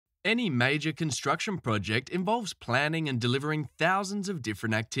Any major construction project involves planning and delivering thousands of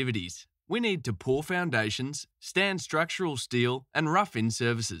different activities. We need to pour foundations, stand structural steel, and rough in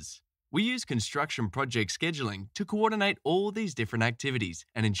services. We use construction project scheduling to coordinate all these different activities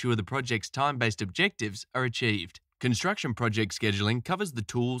and ensure the project's time-based objectives are achieved. Construction project scheduling covers the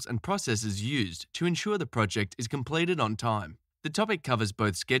tools and processes used to ensure the project is completed on time. The topic covers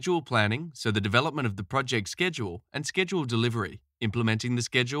both schedule planning, so the development of the project schedule, and schedule delivery, implementing the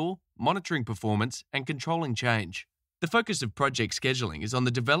schedule, monitoring performance, and controlling change. The focus of project scheduling is on the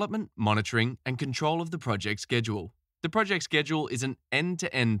development, monitoring, and control of the project schedule. The project schedule is an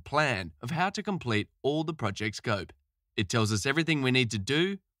end-to-end plan of how to complete all the project scope. It tells us everything we need to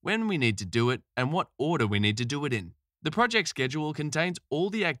do, when we need to do it, and what order we need to do it in. The project schedule contains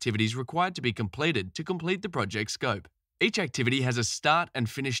all the activities required to be completed to complete the project scope. Each activity has a start and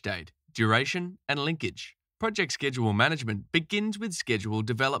finish date, duration, and linkage. Project schedule management begins with schedule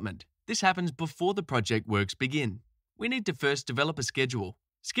development. This happens before the project works begin. We need to first develop a schedule.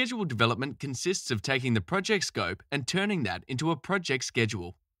 Schedule development consists of taking the project scope and turning that into a project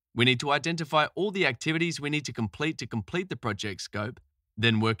schedule. We need to identify all the activities we need to complete the project scope,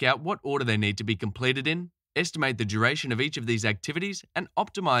 then work out what order they need to be completed in, estimate the duration of each of these activities, and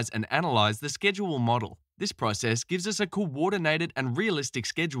optimize and analyze the schedule model. This process gives us a coordinated and realistic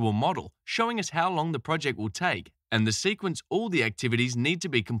schedule model, showing us how long the project will take and the sequence all the activities need to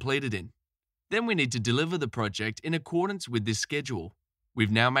be completed in. Then we need to deliver the project in accordance with this schedule.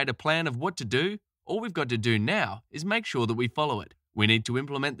 We've now made a plan of what to do. All we've got to do now is make sure that we follow it. We need to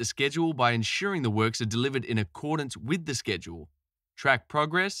implement the schedule by ensuring the works are delivered in accordance with the schedule, track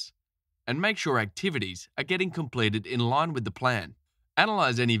progress, and make sure activities are getting completed in line with the plan.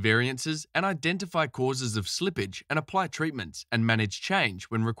 Analyze any variances and identify causes of slippage and apply treatments and manage change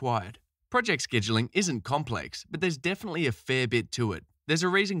when required. Project scheduling isn't complex, but there's definitely a fair bit to it. There's a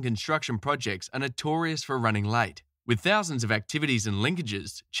reason construction projects are notorious for running late. With thousands of activities and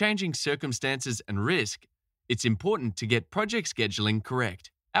linkages, changing circumstances and risk, it's important to get project scheduling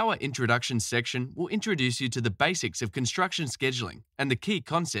correct. Our introduction section will introduce you to the basics of construction scheduling and the key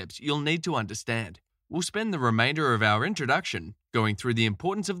concepts you'll need to understand. We'll spend the remainder of our introduction going through the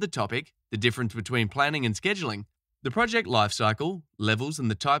importance of the topic, the difference between planning and scheduling, the project lifecycle, levels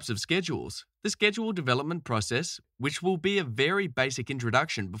and the types of schedules, the schedule development process, which will be a very basic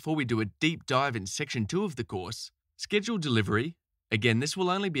introduction before we do a deep dive in Section 2 of the course, schedule delivery, again this will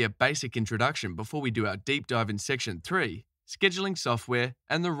only be a basic introduction before we do our deep dive in Section 3, scheduling software,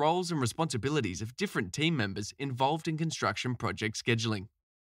 and the roles and responsibilities of different team members involved in construction project scheduling.